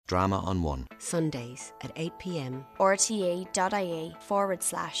Drama on One. Sundays at 8 p.m. rte.ie/drama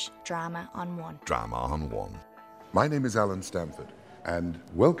on one. Drama on One. My name is Alan Stamford, and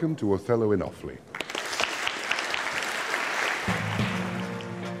welcome to Othello in Offaly.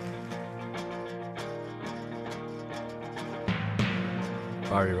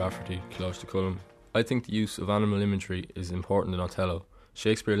 Barry Rafferty, Close to Cullum. I think the use of animal imagery is important in Othello.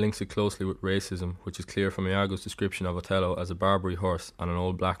 Shakespeare links it closely with racism, which is clear from Iago's description of Othello as a Barbary horse and an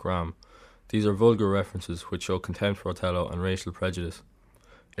old black ram. These are vulgar references which show contempt for Othello and racial prejudice.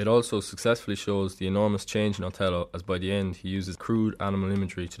 It also successfully shows the enormous change in Othello, as by the end he uses crude animal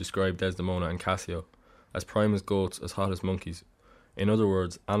imagery to describe Desdemona and Cassio, as prime as goats, as hot as monkeys. In other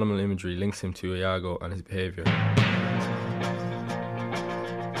words, animal imagery links him to Iago and his behaviour.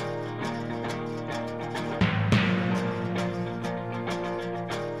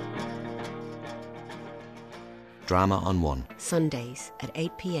 Drama on One. Sundays at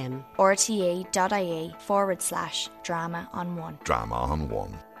 8 p.m. rte.ie/drama on one. Drama on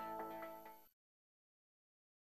One.